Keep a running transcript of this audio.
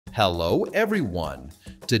Hello everyone!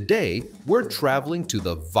 Today we're traveling to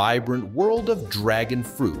the vibrant world of dragon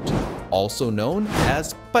fruit, also known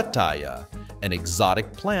as pitaya, an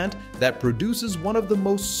exotic plant that produces one of the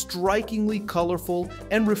most strikingly colorful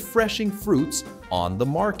and refreshing fruits on the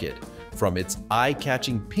market. From its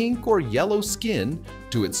eye-catching pink or yellow skin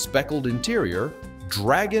to its speckled interior,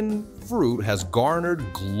 dragon fruit has garnered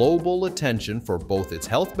global attention for both its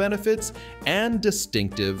health benefits and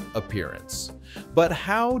distinctive appearance. But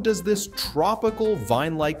how does this tropical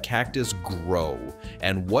vine-like cactus grow?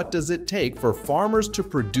 And what does it take for farmers to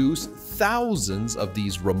produce thousands of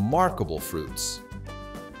these remarkable fruits?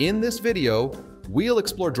 In this video, we'll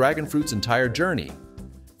explore dragon fruit's entire journey,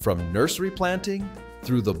 from nursery planting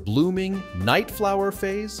through the blooming night flower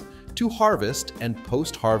phase to harvest and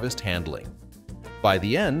post-harvest handling. By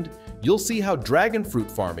the end, you'll see how dragon fruit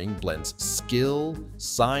farming blends skill,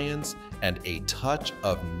 science, and a touch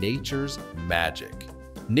of nature's magic.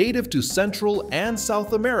 Native to Central and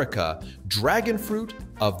South America, dragon fruit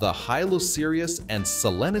of the Hylocereus and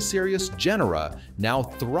Selenocereus genera now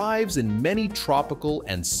thrives in many tropical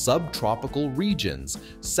and subtropical regions,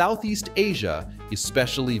 Southeast Asia,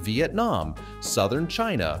 especially Vietnam, southern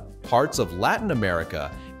China, parts of Latin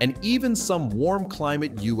America, and even some warm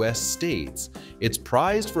climate US states. It's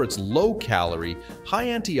prized for its low-calorie, high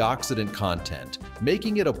antioxidant content,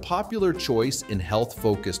 making it a popular choice in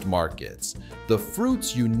health-focused markets. The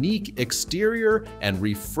fruit's unique exterior and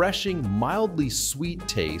refreshing, mildly sweet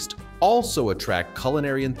taste also attract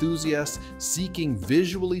culinary enthusiasts seeking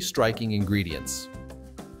visually striking ingredients.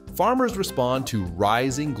 Farmers respond to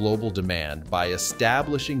rising global demand by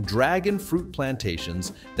establishing dragon fruit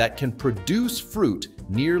plantations that can produce fruit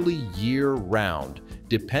nearly year-round,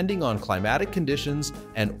 depending on climatic conditions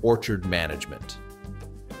and orchard management.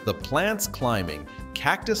 The plant's climbing,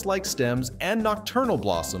 cactus-like stems, and nocturnal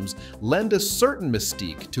blossoms lend a certain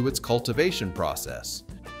mystique to its cultivation process.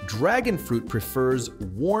 Dragon fruit prefers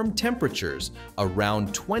warm temperatures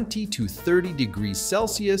around 20 to 30 degrees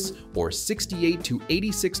Celsius or 68 to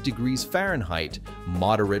 86 degrees Fahrenheit,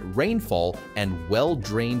 moderate rainfall, and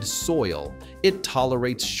well-drained soil. It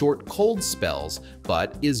tolerates short cold spells,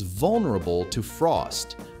 but is vulnerable to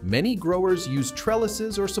frost. Many growers use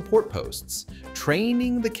trellises or support posts,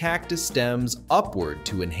 training the cactus stems upward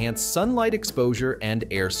to enhance sunlight exposure and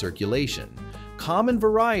air circulation. Common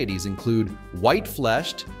varieties include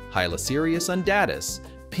white-fleshed, Hylocereus undatus,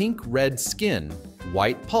 pink-red skin,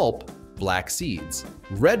 white pulp, black seeds,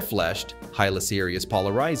 red-fleshed, Hylocereus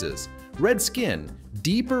polyrises, red skin,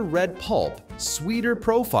 deeper red pulp, sweeter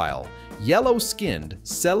profile, yellow-skinned,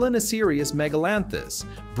 Selenocereus megalanthus,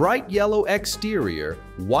 bright yellow exterior,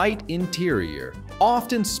 white interior,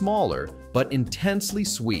 often smaller but intensely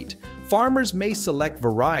sweet. Farmers may select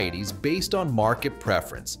varieties based on market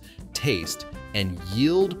preference, taste, and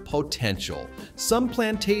yield potential. Some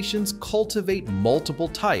plantations cultivate multiple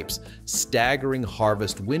types, staggering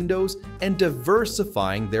harvest windows and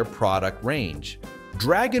diversifying their product range.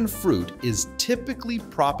 Dragon fruit is typically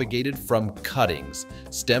propagated from cuttings,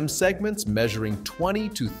 stem segments measuring 20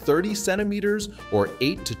 to 30 centimeters or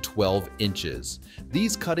 8 to 12 inches.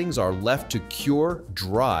 These cuttings are left to cure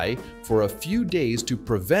dry for a few days to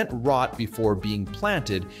prevent rot before being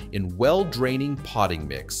planted in well-draining potting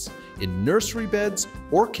mix. In nursery beds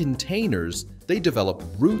or containers, they develop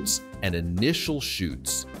roots and initial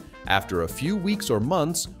shoots. After a few weeks or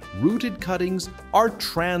months, rooted cuttings are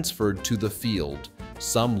transferred to the field.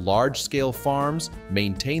 Some large-scale farms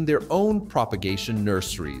maintain their own propagation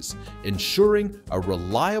nurseries, ensuring a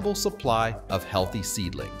reliable supply of healthy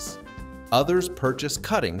seedlings. Others purchase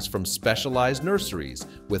cuttings from specialized nurseries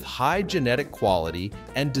with high genetic quality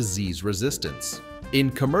and disease resistance. In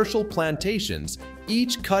commercial plantations,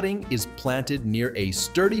 each cutting is planted near a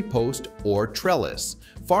sturdy post or trellis.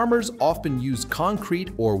 Farmers often use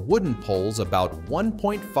concrete or wooden poles about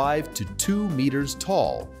 1.5 to 2 meters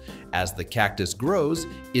tall. As the cactus grows,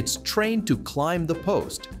 it's trained to climb the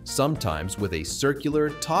post, sometimes with a circular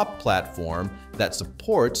top platform that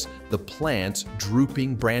supports the plant's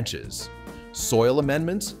drooping branches. Soil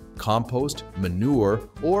amendments, compost, manure,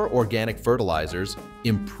 or organic fertilizers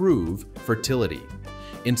improve fertility.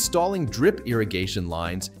 Installing drip irrigation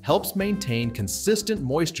lines helps maintain consistent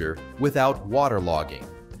moisture without waterlogging.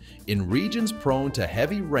 In regions prone to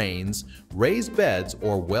heavy rains, raised beds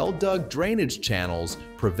or well-dug drainage channels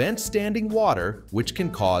prevent standing water, which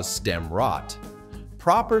can cause stem rot.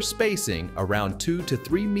 Proper spacing around 2 to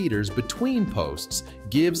 3 meters between posts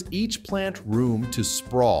gives each plant room to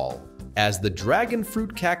sprawl. As the dragon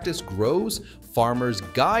fruit cactus grows, farmers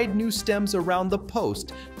guide new stems around the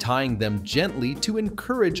post, tying them gently to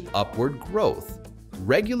encourage upward growth.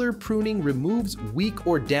 Regular pruning removes weak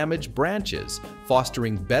or damaged branches,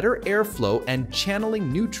 fostering better airflow and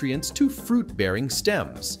channeling nutrients to fruit-bearing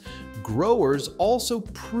stems. Growers also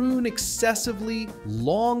prune excessively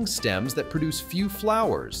long stems that produce few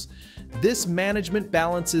flowers. This management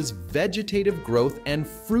balances vegetative growth and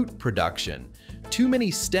fruit production. Too many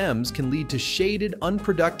stems can lead to shaded,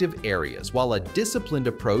 unproductive areas, while a disciplined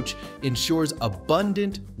approach ensures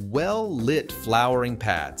abundant, well-lit flowering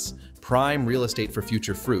paths, prime real estate for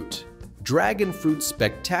future fruit. Dragon fruit's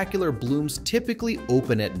spectacular blooms typically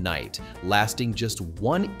open at night, lasting just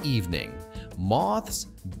one evening. Moths,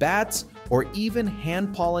 bats, or even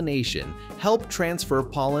hand pollination help transfer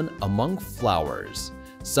pollen among flowers.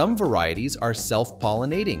 Some varieties are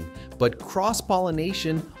self-pollinating, but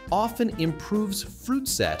cross-pollination often improves fruit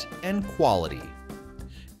set and quality.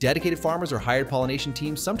 Dedicated farmers or hired pollination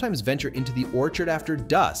teams sometimes venture into the orchard after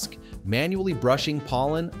dusk, manually brushing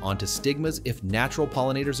pollen onto stigmas if natural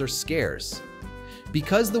pollinators are scarce.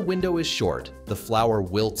 Because the window is short, the flower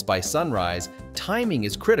wilts by sunrise, timing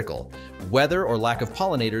is critical. Weather or lack of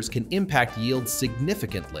pollinators can impact yields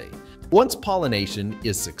significantly. Once pollination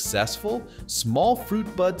is successful, small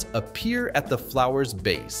fruit buds appear at the flower's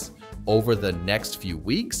base. Over the next few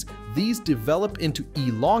weeks, these develop into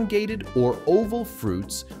elongated or oval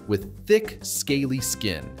fruits with thick, scaly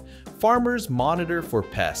skin. Farmers monitor for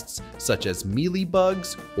pests such as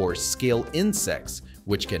mealybugs or scale insects,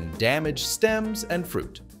 which can damage stems and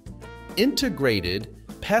fruit. Integrated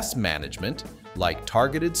pest management, like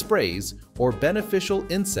targeted sprays or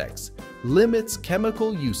beneficial insects, limits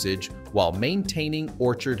chemical usage while maintaining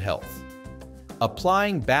orchard health.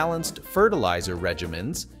 Applying balanced fertilizer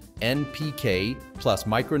regimens, NPK plus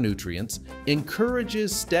micronutrients,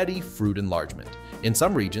 encourages steady fruit enlargement. In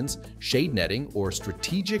some regions, shade netting or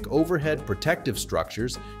strategic overhead protective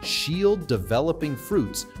structures shield developing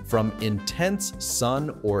fruits from intense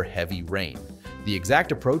sun or heavy rain. The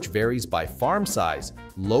exact approach varies by farm size,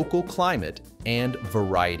 local climate, and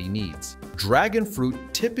variety needs. Dragon fruit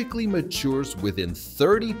typically matures within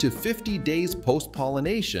 30 to 50 days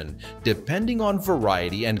post-pollination, depending on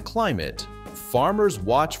variety and climate. Farmers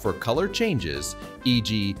watch for color changes,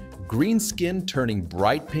 e.g., green skin turning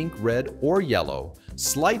bright pink, red, or yellow,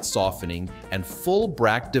 slight softening, and full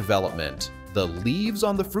bracts development, the leaves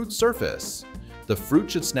on the fruit surface. The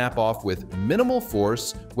fruit should snap off with minimal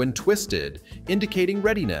force when twisted, indicating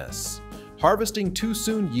readiness. Harvesting too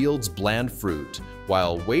soon yields bland fruit,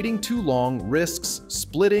 while waiting too long risks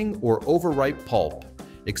splitting or overripe pulp.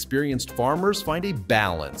 Experienced farmers find a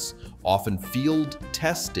balance, often field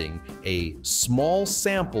testing a small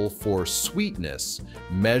sample for sweetness,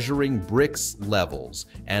 measuring Brix levels,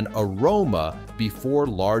 and aroma before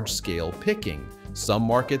large-scale picking. Some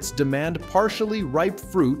markets demand partially ripe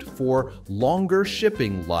fruit for longer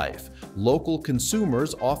shipping life. Local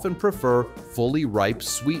consumers often prefer fully ripe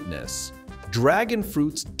sweetness. Dragon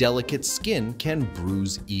fruit's delicate skin can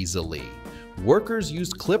bruise easily. Workers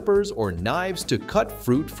used clippers or knives to cut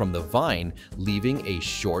fruit from the vine, leaving a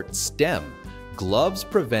short stem. Gloves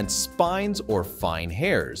prevent spines or fine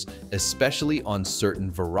hairs, especially on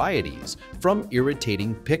certain varieties, from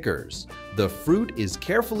irritating pickers. The fruit is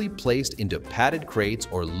carefully placed into padded crates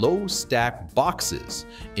or low-stack boxes,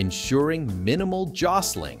 ensuring minimal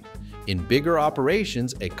jostling. In bigger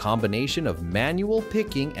operations, a combination of manual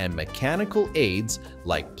picking and mechanical aids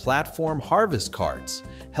like platform harvest carts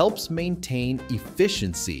helps maintain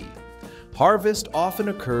efficiency. Harvest often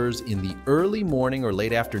occurs in the early morning or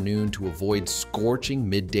late afternoon to avoid scorching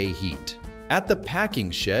midday heat. At the packing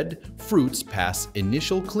shed, fruits pass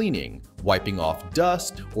initial cleaning, wiping off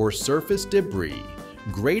dust or surface debris.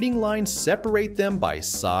 Grading lines separate them by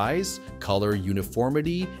size, color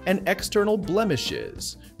uniformity, and external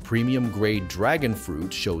blemishes. Premium grade dragon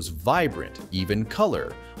fruit shows vibrant, even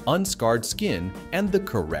color, unscarred skin, and the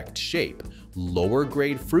correct shape. Lower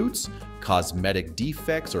grade fruits, cosmetic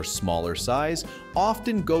defects, or smaller size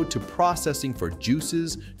often go to processing for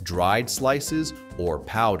juices, dried slices, or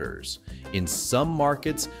powders. In some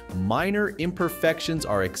markets, minor imperfections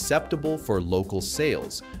are acceptable for local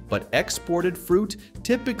sales, but exported fruit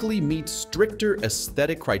typically meets stricter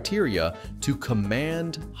aesthetic criteria to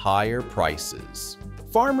command higher prices.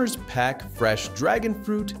 Farmers pack fresh dragon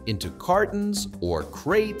fruit into cartons or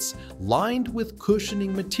crates lined with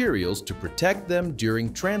cushioning materials to protect them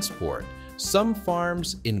during transport. Some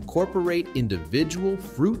farms incorporate individual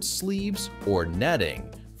fruit sleeves or netting.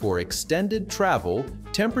 For extended travel,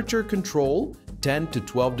 temperature control, 10 to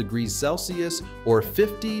 12 degrees Celsius or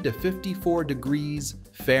 50 to 54 degrees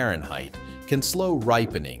Fahrenheit, can slow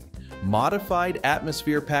ripening. Modified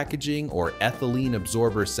atmosphere packaging or ethylene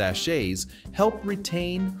absorber sachets help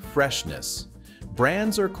retain freshness.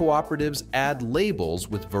 brands or cooperatives add labels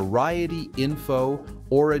with variety info,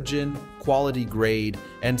 origin, quality grade,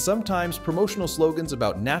 and sometimes promotional slogans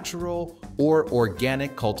about natural or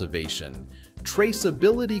organic cultivation.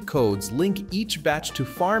 Traceability codes link each batch to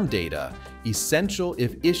farm data, essential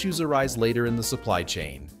if issues arise later in the supply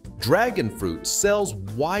chain. Dragon fruit sells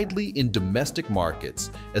widely in domestic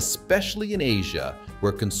markets, especially in Asia,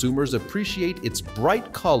 where consumers appreciate its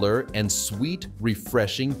bright color and sweet,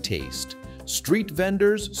 refreshing taste. Street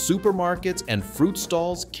vendors, supermarkets, and fruit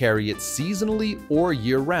stalls carry it seasonally or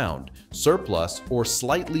year-round. Surplus or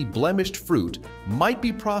slightly blemished fruit might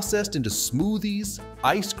be processed into smoothies,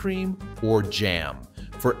 ice cream, or jam.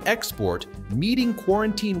 For export, meeting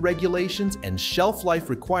quarantine regulations and shelf life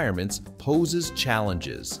requirements poses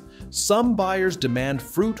challenges. Some buyers demand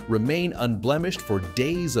fruit remain unblemished for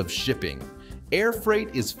days of shipping. Air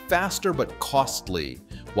freight is faster but costly,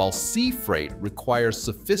 while sea freight requires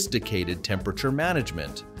sophisticated temperature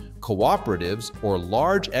management. Cooperatives or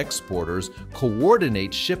large exporters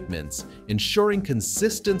coordinate shipments, ensuring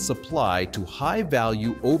consistent supply to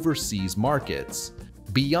high-value overseas markets.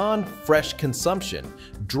 Beyond fresh consumption,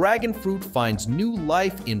 dragon fruit finds new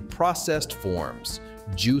life in processed forms,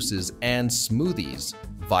 juices and smoothies.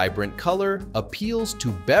 Vibrant color appeals to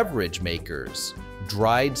beverage makers.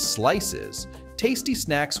 Dried slices, tasty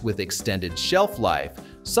snacks with extended shelf life,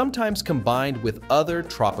 sometimes combined with other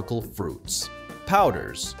tropical fruits.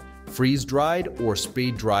 Powders, freeze-dried or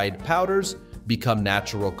spray-dried powders become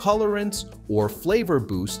natural colorants or flavor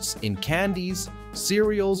boosts in candies,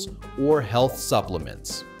 cereals, or health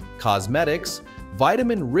supplements. Cosmetics,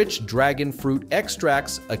 vitamin-rich dragon fruit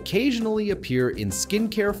extracts occasionally appear in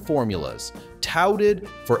skincare formulas, touted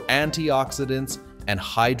for antioxidants and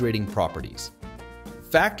hydrating properties.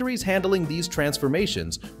 Factories handling these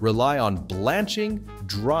transformations rely on blanching,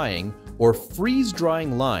 drying, or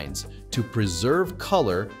freeze-drying lines to preserve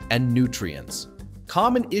color and nutrients.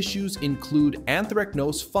 Common issues include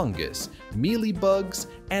anthracnose fungus, mealybugs,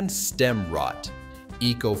 and stem rot.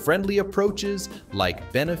 Eco-friendly approaches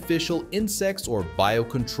like beneficial insects or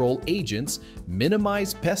biocontrol agents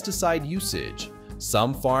minimize pesticide usage.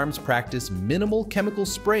 Some farms practice minimal chemical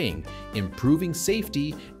spraying, improving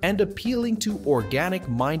safety and appealing to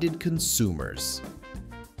organic-minded consumers.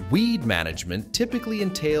 Weed management typically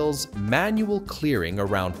entails manual clearing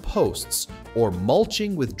around posts or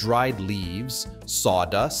mulching with dried leaves,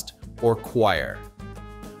 sawdust, or coir.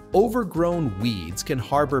 Overgrown weeds can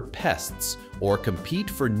harbor pests or compete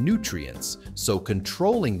for nutrients, so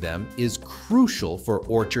controlling them is crucial for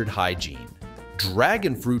orchard hygiene.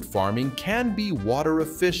 Dragon fruit farming can be water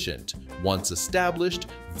efficient. Once established,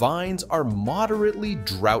 vines are moderately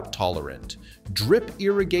drought tolerant. Drip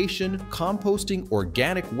irrigation, composting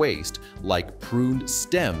organic waste like pruned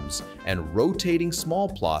stems, and rotating small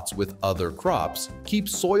plots with other crops keep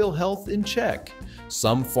soil health in check.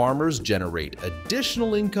 Some farmers generate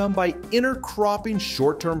additional income by intercropping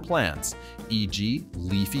short-term plants, e.g.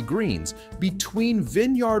 leafy greens, between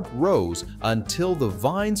vineyard rows until the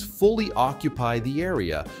vines fully occupy the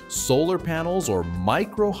area. Solar panels or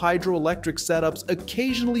micro-hydroelectric setups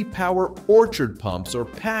occasionally power orchard pumps or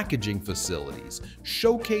packaging facilities,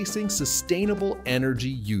 showcasing sustainable energy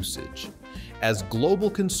usage. As global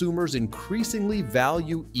consumers increasingly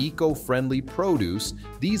value eco-friendly produce,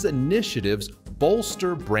 these initiatives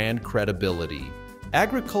bolster brand credibility.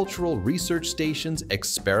 Agricultural research stations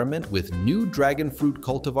experiment with new dragon fruit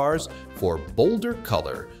cultivars for bolder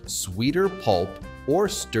color, sweeter pulp, or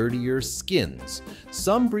sturdier skins.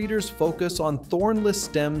 Some breeders focus on thornless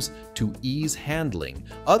stems to ease handling.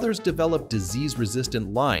 Others develop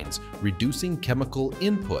disease-resistant lines, reducing chemical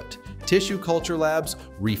input. Tissue culture labs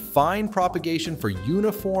refine propagation for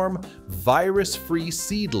uniform, virus-free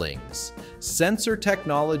seedlings. Sensor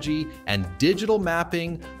technology and digital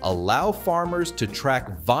mapping allow farmers to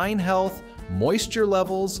track vine health, moisture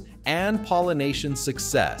levels, and pollination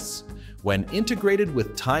success. When integrated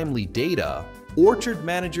with timely data, orchard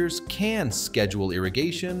managers can schedule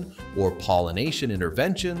irrigation or pollination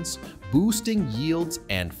interventions, boosting yields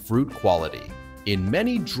and fruit quality. In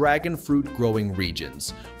many dragon fruit growing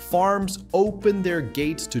regions, farms open their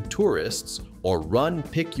gates to tourists or run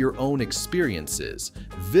pick-your-own experiences.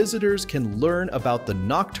 Visitors can learn about the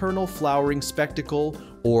nocturnal flowering spectacle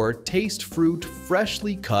or taste fruit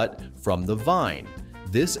freshly cut from the vine.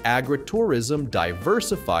 This agri-tourism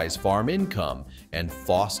diversifies farm income and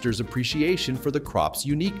fosters appreciation for the crop's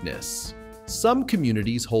uniqueness. Some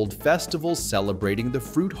communities hold festivals celebrating the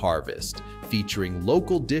fruit harvest, featuring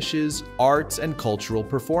local dishes, arts, and cultural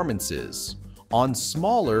performances. On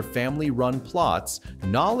smaller family-run plots,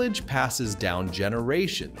 knowledge passes down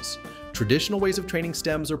generations. Traditional ways of training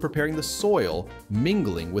stems or preparing the soil,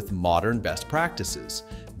 mingling with modern best practices.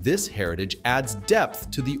 This heritage adds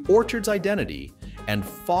depth to the orchard's identity and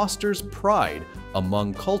fosters pride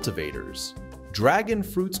among cultivators. Dragon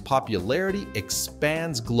fruit's popularity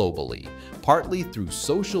expands globally, partly through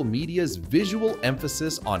social media's visual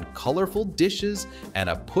emphasis on colorful dishes and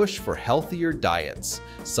a push for healthier diets.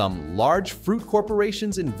 Some large fruit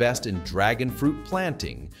corporations invest in dragon fruit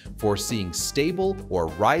planting, foreseeing stable or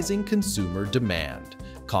rising consumer demand.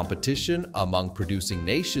 Competition among producing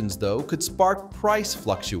nations, though, could spark price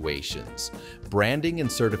fluctuations. Branding and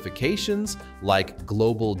certifications like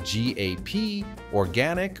global GAP,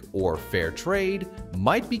 organic, or fair trade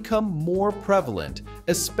might become more prevalent,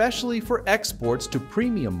 especially for exports to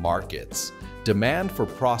premium markets. Demand for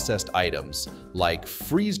processed items like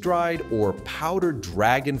freeze-dried or powdered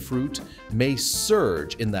dragon fruit may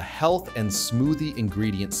surge in the health and smoothie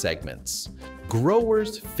ingredient segments.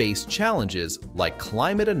 Growers face challenges like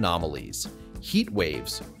climate anomalies, heat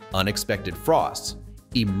waves, unexpected frosts,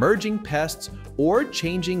 emerging pests, or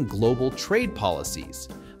changing global trade policies.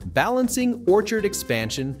 Balancing orchard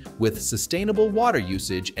expansion with sustainable water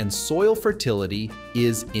usage and soil fertility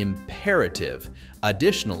is imperative.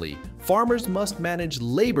 Additionally, farmers must manage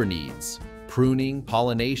labor needs. Pruning,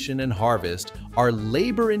 pollination, and harvest are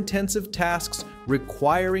labor-intensive tasks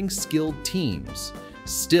requiring skilled teams.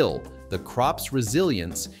 Still, the crop's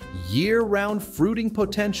resilience, year-round fruiting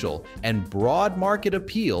potential, and broad market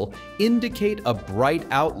appeal indicate a bright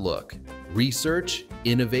outlook. Research,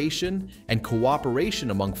 innovation, and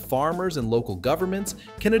cooperation among farmers and local governments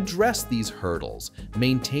can address these hurdles,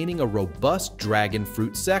 maintaining a robust dragon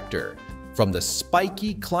fruit sector. From the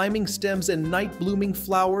spiky climbing stems and night-blooming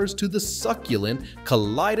flowers to the succulent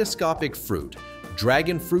kaleidoscopic fruit,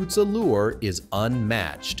 dragon fruit's allure is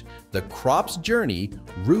unmatched. The crop's journey,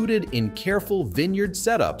 rooted in careful vineyard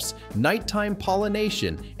setups, nighttime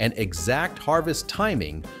pollination, and exact harvest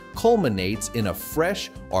timing, culminates in a fresh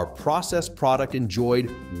or processed product enjoyed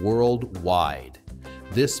worldwide.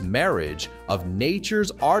 This marriage of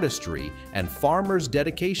nature's artistry and farmers'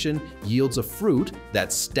 dedication yields a fruit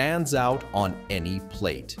that stands out on any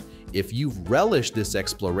plate. If you've relished this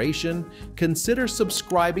exploration, consider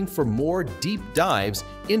subscribing for more deep dives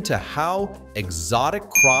into how exotic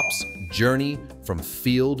crops journey from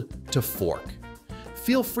field to fork.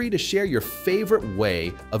 Feel free to share your favorite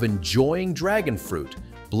way of enjoying dragon fruit,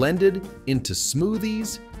 blended into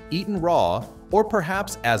smoothies, eaten raw, or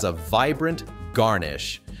perhaps as a vibrant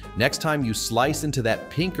garnish. Next time you slice into that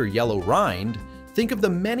pink or yellow rind, think of the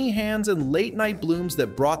many hands and late-night blooms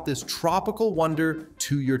that brought this tropical wonder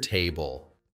to your table.